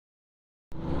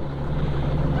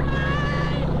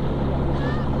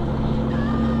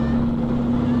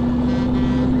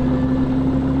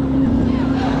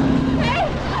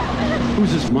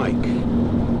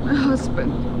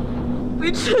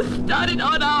started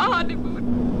on our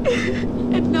honeymoon.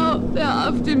 And now they're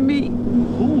after me.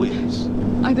 Who is?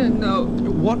 I don't know.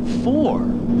 What for?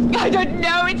 I don't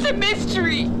know. It's a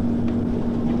mystery.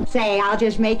 Say, I'll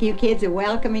just make you kids a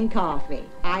welcoming coffee.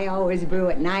 I always brew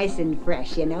it nice and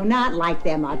fresh, you know, not like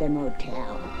them other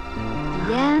motels.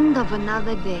 The end of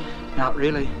another day. Not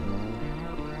really.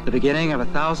 The beginning of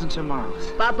 1,000 tomorrows.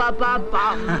 Ba ba ba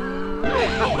ba.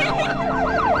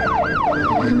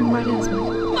 What is it?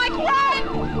 Mike, run!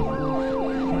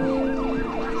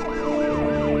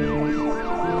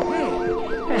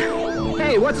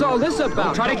 Hey, what's all this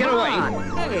about? Try to get away.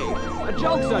 Hey, a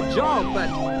joke's a joke, but...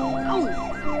 Oh.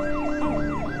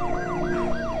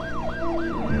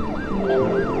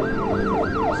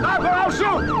 Stop or I'll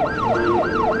shoot!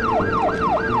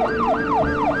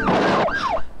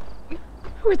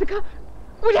 Where's the car?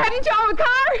 What happened to our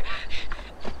car?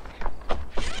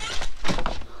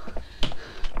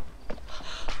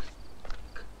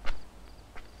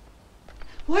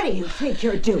 What do you think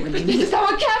you're doing? This is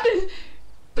our cabin.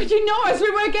 But you know us,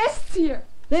 we were guests here.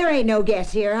 There ain't no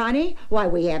guests here, honey. Why,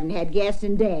 we haven't had guests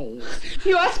in days.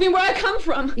 You asked me where I come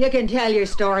from. You can tell your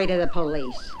story to the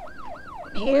police.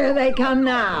 Here they come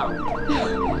now. No!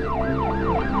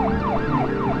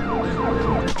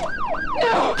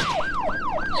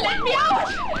 Let me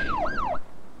out!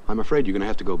 I'm afraid you're going to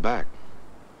have to go back.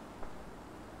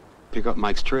 Pick up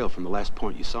Mike's trail from the last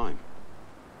point you saw him.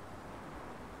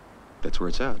 That's where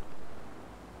it's at.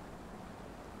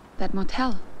 That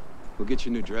motel. We'll get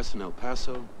you a new dress in El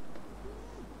Paso.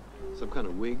 Some kind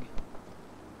of wig.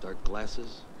 Dark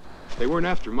glasses. They weren't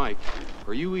after Mike,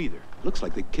 or you either. Looks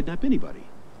like they kidnap anybody.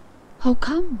 How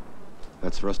come?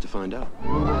 That's for us to find out.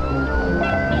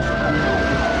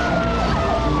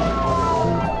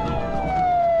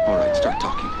 All right, start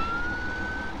talking.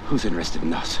 Who's interested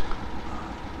in us?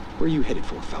 Where are you headed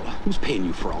for, fella? Who's paying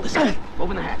you for all this?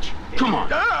 Open the hatch. Come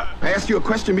on. I asked you a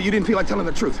question, but you didn't feel like telling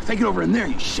the truth. Take it over in there,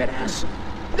 you shit-ass.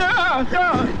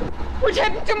 What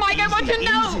happened to Mike? I want to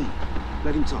know. Easy.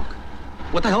 Let him talk.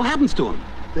 What the hell happens to him?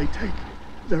 They take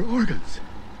their organs.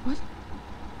 What?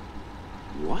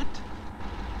 What?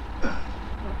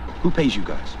 Who pays you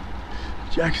guys?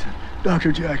 Jackson.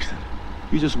 Dr. Jackson.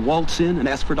 You just waltz in and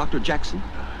ask for Dr. Jackson?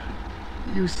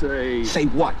 You say... Say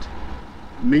what?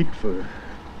 Meat for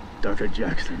Dr.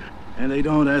 Jackson. And they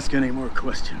don't ask any more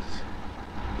questions.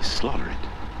 You slaughter it.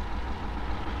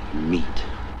 Meat.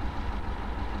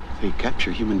 They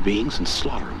capture human beings and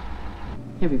slaughter them.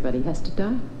 Everybody has to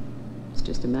die. It's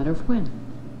just a matter of when.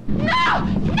 No!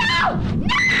 No!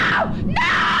 No! No!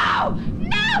 No! No!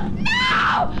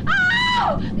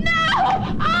 Oh! No!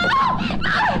 Oh!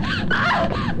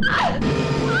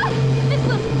 Miss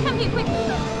Wilson, come here quick.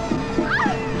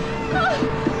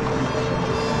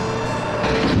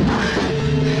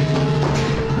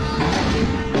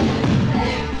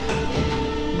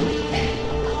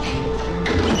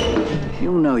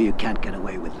 You know you can't get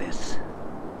away with this.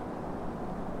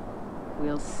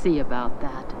 We'll see about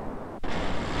that.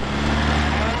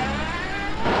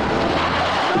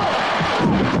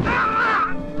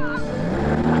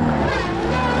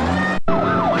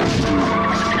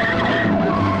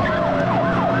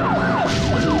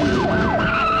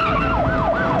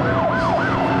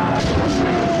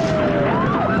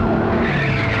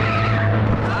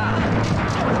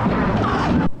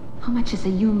 How much is a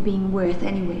human being worth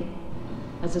anyway?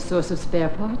 As a source of spare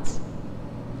parts,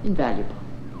 invaluable.